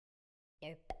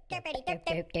Hello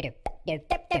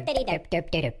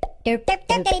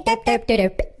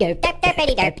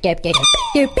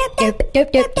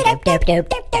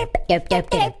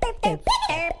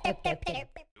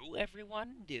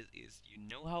everyone, this is You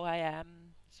Know How I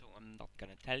Am, so I'm not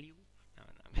gonna tell you. No,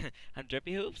 no. I'm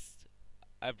Drippy Hoops.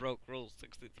 I broke rule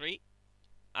 63.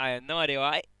 I have no idea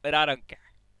why, but I don't care.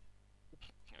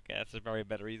 Okay, that's a very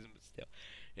bad reason, but still.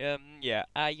 Yeah,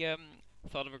 I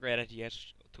thought of a great idea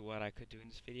to what I could do in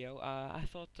this video. I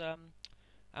thought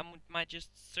might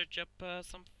just search up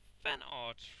some fan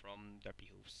art from Drippy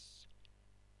Hoops.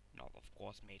 Not of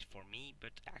course made for me,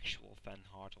 but actual fan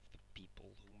art of the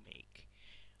people who make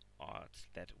art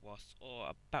that was all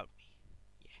about me.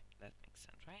 Yeah, that makes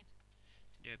sense, right?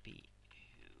 Drippy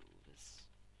Hoops.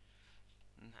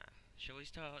 Nah. Shall we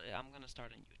start? I'm gonna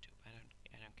start on YouTube. I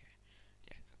don't care.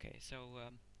 Yeah. Okay. So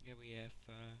here we have.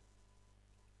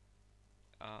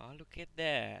 Oh, look at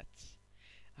that!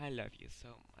 I love you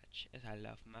so much as I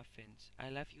love muffins. I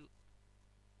love you.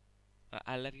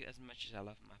 I love you as much as I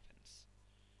love muffins.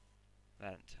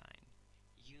 Valentine,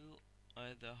 you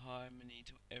are the harmony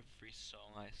to every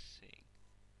song I sing.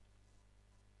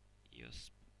 Your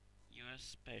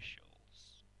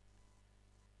specials.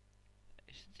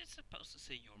 Isn't it supposed to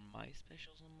say you're my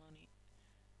special somebody?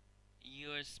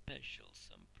 Your special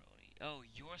somebody. Oh,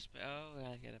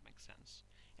 oh, yeah, that makes sense.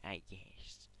 I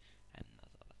guess. I'm not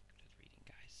all that good at reading,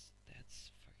 guys. That's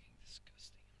fucking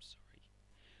disgusting. I'm sorry.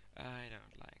 I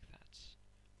don't like that.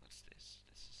 What's this?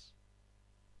 This is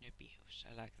Nippy Hoosh.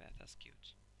 I like that. That's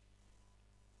cute.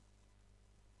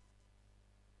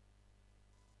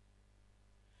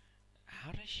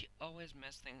 How does she always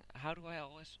mess things? How do I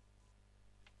always?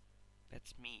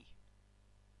 That's me.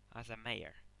 As a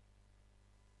mayor.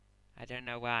 I don't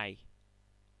know why.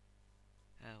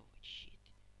 Oh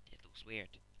shit. That looks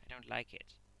weird. I don't like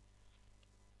it.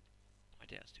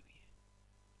 What else do we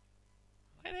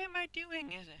have? What am I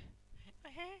doing? Is it?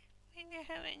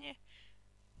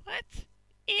 What?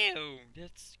 Ew!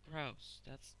 That's gross.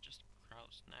 That's just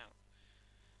gross. No.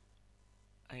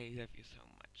 I love you so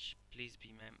much. Please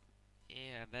be my.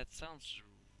 Yeah, that sounds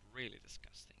really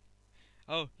disgusting.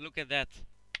 Oh, look at that.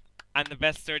 I'm the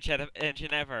best search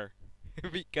engine ever.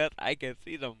 Because I can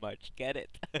see so much. Get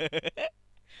it?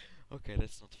 Okay,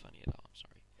 that's not funny at all. I'm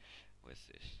sorry. What's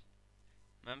this?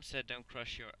 Mom said don't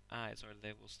crush your eyes or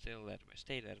they will stay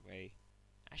that way.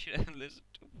 I shouldn't listen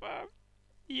to Mom.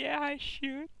 Yeah, I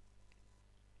should.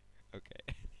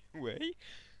 Okay. Anyway.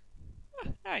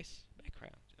 Ah, nice.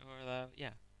 Background. Or,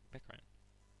 yeah, background.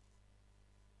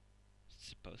 Is it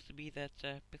supposed to be that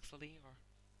pixely or?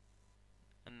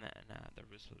 Nah, the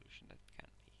resolution that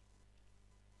can't be.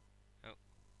 Oh.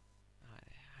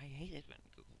 I hate it when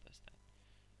Google does that.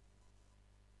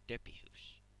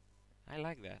 Deppy-hoosh. I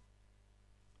like that.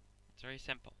 It's very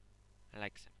simple. I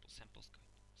like simple. Simple's good.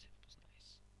 Simple's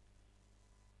nice.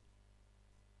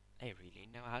 They really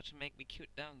know how to make me cute,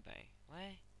 don't they?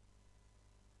 What?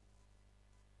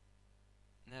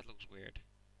 That looks weird.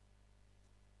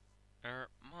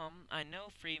 Mom, I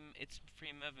know it's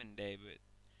Free Muffin Day, but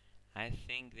I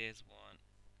think this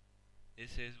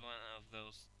is one of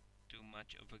those too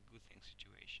much of a good thing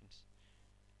situations.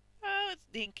 Oh, it's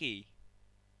Dinky.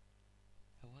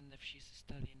 I wonder if she's a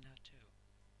stallion now too.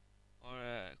 Or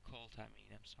a colt, I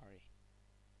mean, I'm sorry.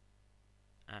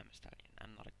 I'm a stallion,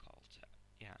 I'm not a colt.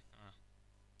 Yeah,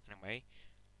 anyway.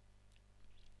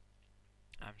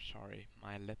 I'm sorry,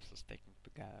 my lips are sticking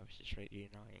together, which is really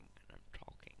annoying when I'm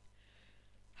talking.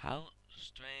 How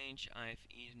strange, I've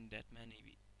eaten that many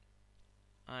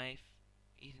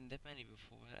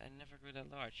before, I never grew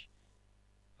that large.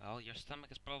 Well, your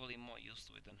stomach is probably more used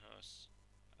to it than hers.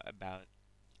 About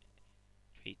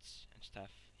treats and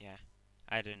stuff, yeah.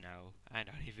 I don't know. I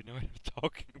don't even know what I'm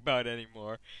talking about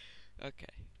anymore.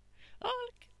 Okay. Oh,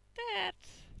 look at that!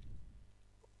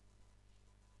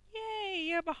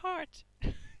 Yay, I'm a heart!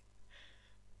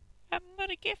 I'm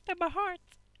not a gift, I'm a heart!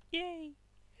 Yay!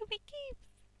 I'm a gift!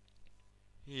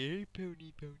 Hey,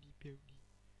 pony.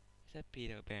 Is that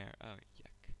pedo bear? Oh,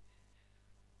 yuck.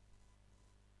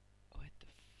 What the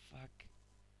fuck?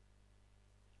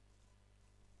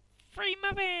 Free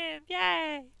muffins!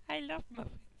 Yay! I love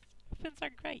muffins. Muffins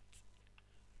are great.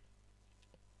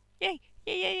 Yay!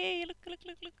 Yay! Look!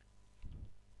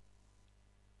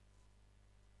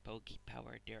 Pokey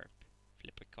power derp.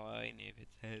 Flip a coin if it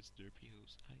has derpy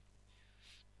hooves.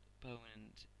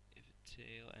 Opponent if a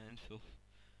tail anvil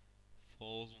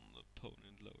falls on the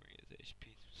opponent, lowering his HP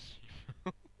to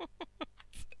 0. What?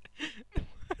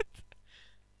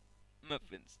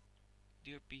 Muffins.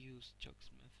 Derpy hooves chucks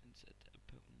muffins at the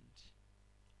opponent.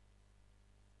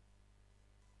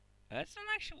 That's an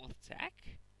actual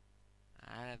attack?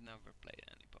 I have never played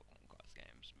any Pokemon cards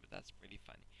games, but that's pretty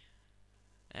funny.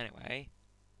 Anyway,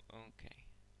 okay.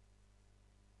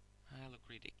 I look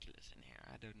ridiculous in here,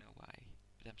 I don't know why.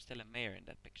 But I'm still a mayor in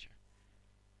that picture.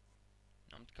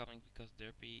 I'm coming because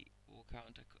Derpy will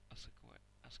count as a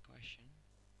question.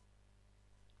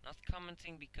 Not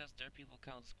commenting because Derpy will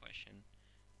count as a question.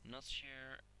 Not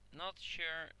sure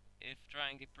if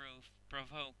trying to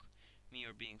provoke me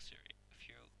or being serious. If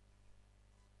you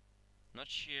not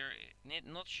sure.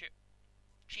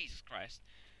 Jesus Christ.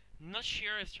 Not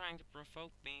sure if trying to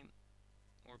provoke me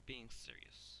or being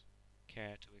serious.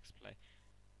 Care to explain?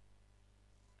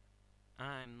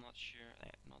 I'm not sure.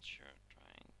 Not sure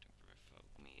trying to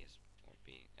provoke me is or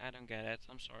being. I don't get it.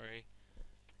 I'm sorry.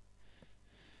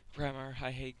 Grammar.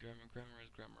 I hate grammar. Grammar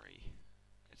is grammary.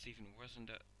 It's even worse than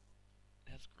the.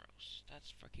 That's gross.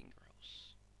 That's fucking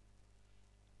gross.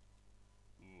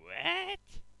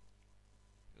 What?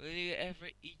 Will you ever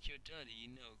eat your daddy?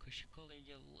 No, cause you call it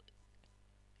your.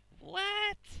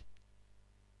 What?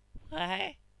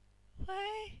 Why?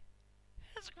 Why?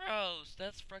 That's gross.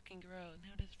 That's fucking gross. No,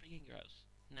 that's freaking gross.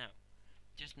 No.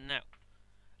 Just no.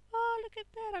 Oh, look at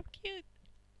that. I'm cute.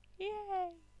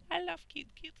 Yay. I love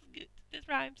cute. Cute is good. This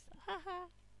rhymes. Haha.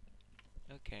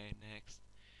 Okay, next.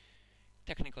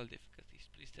 Technical difficulties.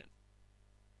 Please don't.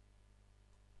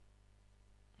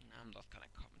 I'm not gonna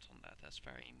comment on that. That's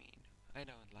very mean. I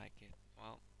don't like it.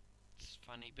 Well, it's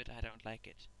funny, but I don't like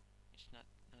it. It's not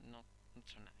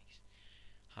so nice.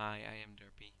 Hi, I am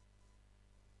Derpy.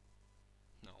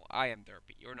 No, I am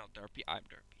Derpy. You're not Derpy. I'm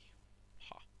Derpy.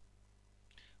 Ha.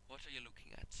 What are you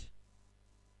looking at?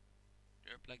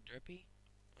 Derp like Derpy?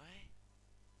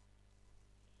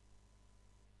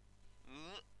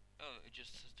 What? Oh, it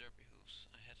just says Derpy Hooves.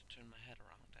 I had to turn my head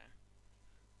around there.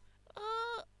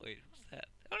 Wait, who's that?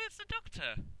 Oh, that's the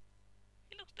doctor.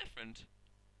 He looks different.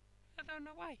 I don't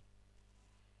know why.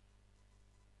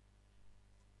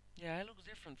 Yeah, he looks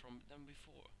different than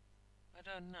before. I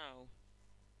don't know.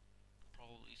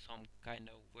 Probably some kind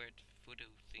of weird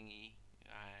voodoo thingy.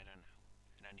 I don't know.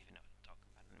 I don't even know what I'm talking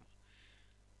about anymore.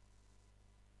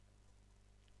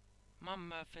 Mom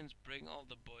muffins bring all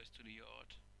the boys to the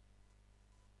yard.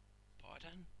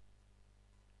 Pardon?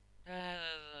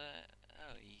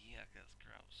 Oh yuck, that's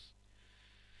gross.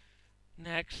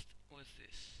 Next, what's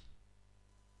this?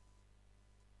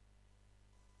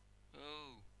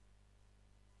 Oh.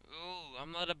 Oh,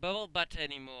 I'm not a bubble butt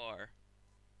anymore.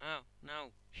 Oh,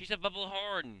 no. She's a bubble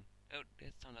horn. Oh,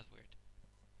 that sounded weird.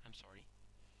 I'm sorry.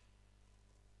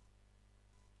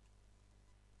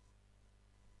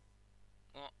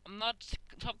 Well, I'm not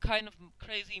some kind of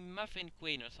crazy muffin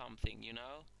queen or something, you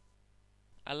know?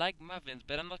 I like muffins,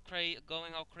 but I'm not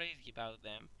going all crazy about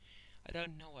them. I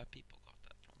don't know where people got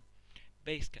that from.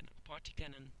 Base cannon, party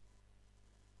cannon,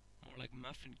 more like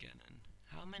muffin cannon.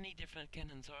 How many different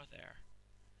cannons are there?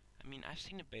 I mean, I've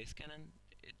seen a base cannon.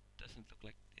 It doesn't look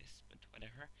like this, but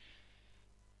whatever.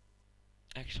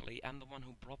 Actually, I'm the one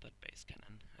who brought that base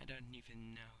cannon. I don't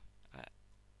even know.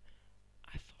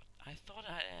 I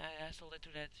sold it to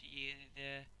that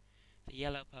the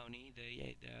yellow pony, the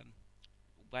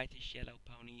whitish yellow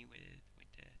pony with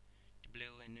the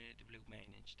blue and the blue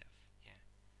mane and stuff. Yeah,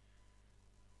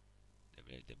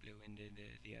 the blue and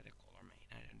the other color mane.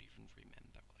 I don't even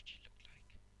remember what she looked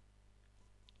like.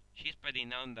 She's pretty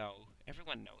known though.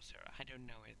 Everyone knows her. I don't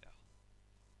know her though.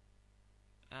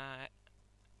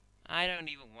 I don't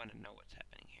even want to know what's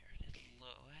happening here.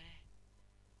 Hello,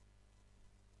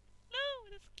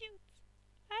 no, that's cute.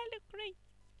 I look great.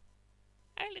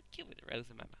 I look cute with a rose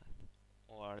in my mouth.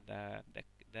 Or the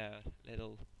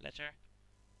little letter.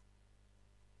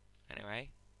 Anyway,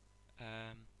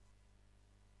 um,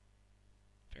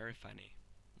 very funny.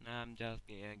 I'm just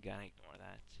gonna ignore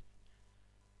that.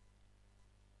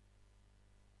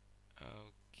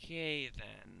 Okay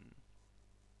then.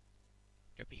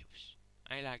 Derpy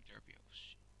I like Derpy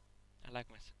I like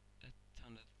my. That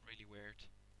sounded really weird.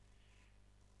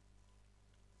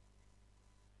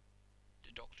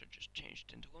 The doctor just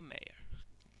changed into a mayor.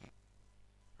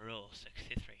 Rule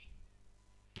 63.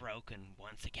 Broken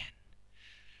once again.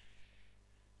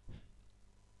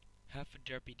 Have a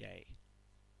derpy day.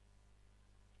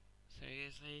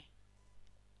 Seriously?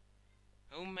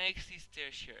 Who makes these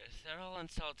t-shirts? They're all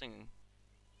insulting.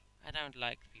 I don't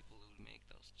like people who make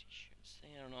those t-shirts.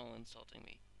 They are all insulting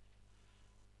me.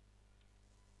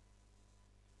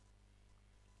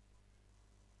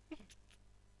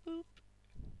 Boop.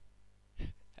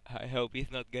 I hope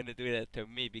he's not gonna do that to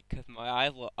me because my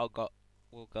eyes will go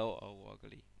all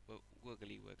woggly.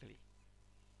 Wiggly wiggly.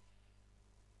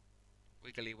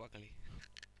 Wiggly woggly.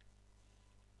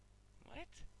 What?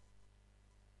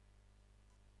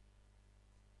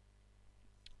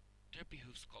 Derpy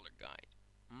Hoof's color guide.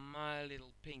 My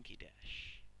little pinky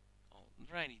dash.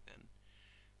 Alrighty then.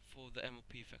 For the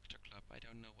MLP Vector Club, I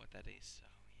don't know what that is, so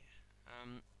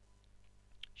yeah.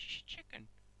 Chicken.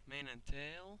 Mane and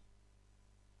tail.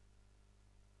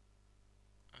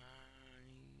 Eyes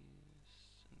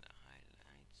and the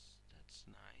highlights. That's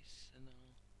nice and all.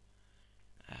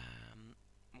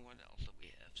 What else do we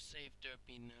have? Save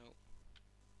Derpy, no.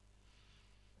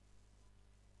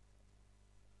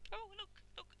 Oh, look,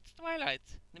 it's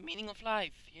Twilight. The meaning of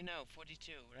life,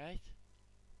 42, right?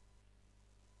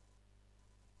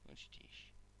 What's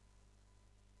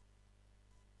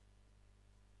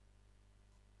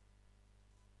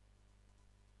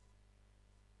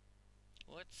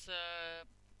this?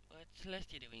 What's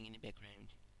Celestia doing in the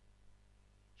background?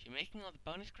 She making all the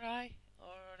ponies cry? Or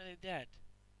are they dead?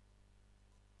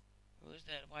 Who's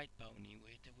that white pony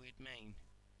with the weird mane?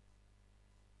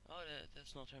 Oh,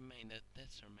 that's not her mane.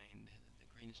 That's her mane. The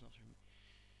green is not her mane.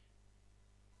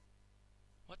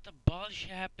 What the bulge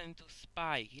happened to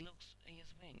Spike? He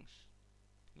has wings.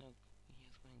 Look, he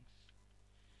has wings.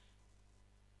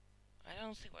 I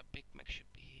don't see why Big Mac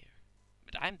should be here.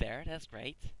 But I'm there, that's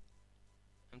great.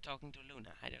 I'm talking to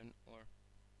Luna, I don't, or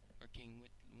working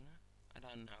with Luna? I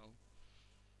don't know.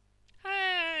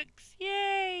 Hugs!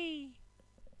 Yay!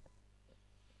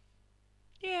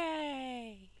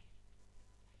 Yay!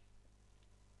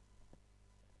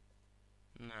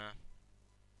 Nah,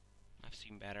 I've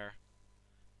seen better.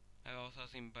 I've also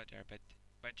seen butter, but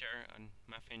butter on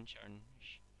muffins are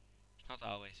not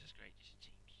always as great as it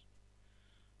seems.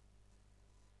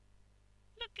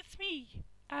 Look, it's me!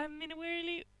 I'm in a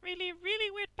really, really, really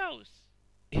weird pose.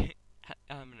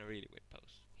 I'm in a really weird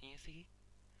pose. Can you see?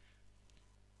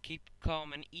 Keep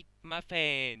calm and eat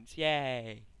muffins!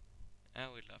 Yay! I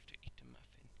would love to eat a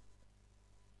muffin.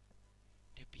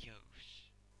 The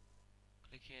bios.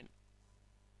 Click in.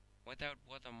 Without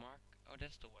watermark. Oh,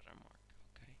 that's the watermark.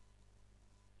 Okay.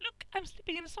 Look, I'm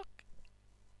sleeping in a sock.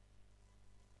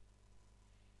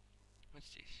 What's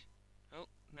this? Oh,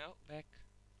 no, back.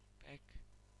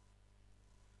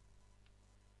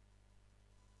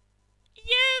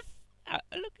 Yes!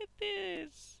 Look at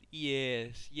this!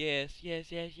 Yes.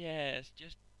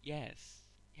 Just, yes.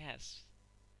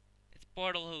 It's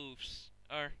portal hooves.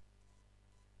 Or,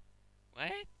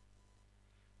 what?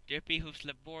 Derpy Hooves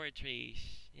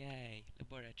Laboratories. Yay,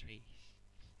 laboratories.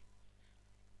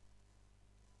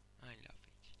 I love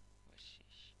it. What's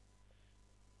this?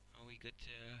 Are we good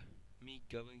to me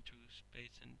going through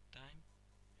space and time?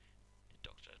 The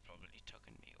doctor probably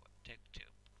taken me away.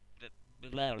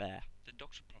 The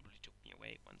doctor probably took me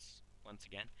away once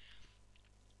again.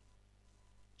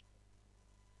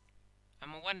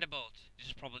 I'm a Wonderbolt. This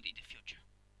is probably the future.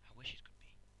 I wish it could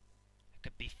be. I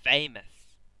could be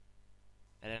famous.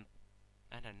 I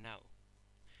don't know.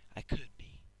 I could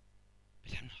be,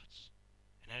 but I'm not.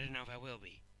 And I don't know if I will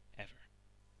be, ever.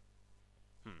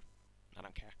 I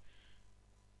don't care.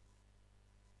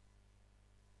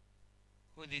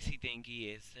 Who does he think he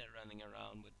is, running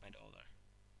around with my dollar?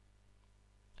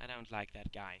 I don't like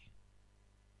that guy.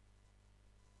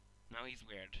 No, he's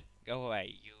weird. Go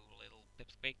away, you little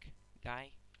pipsqueak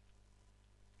guy.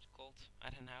 It's called, I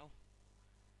don't know.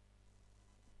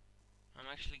 I'm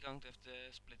actually going to have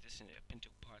to split this up in 2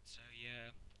 parts, so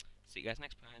yeah. See you guys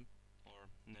next time.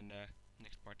 Or in the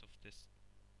next part of this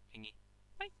thingy.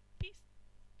 Bye, peace,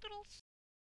 doodles.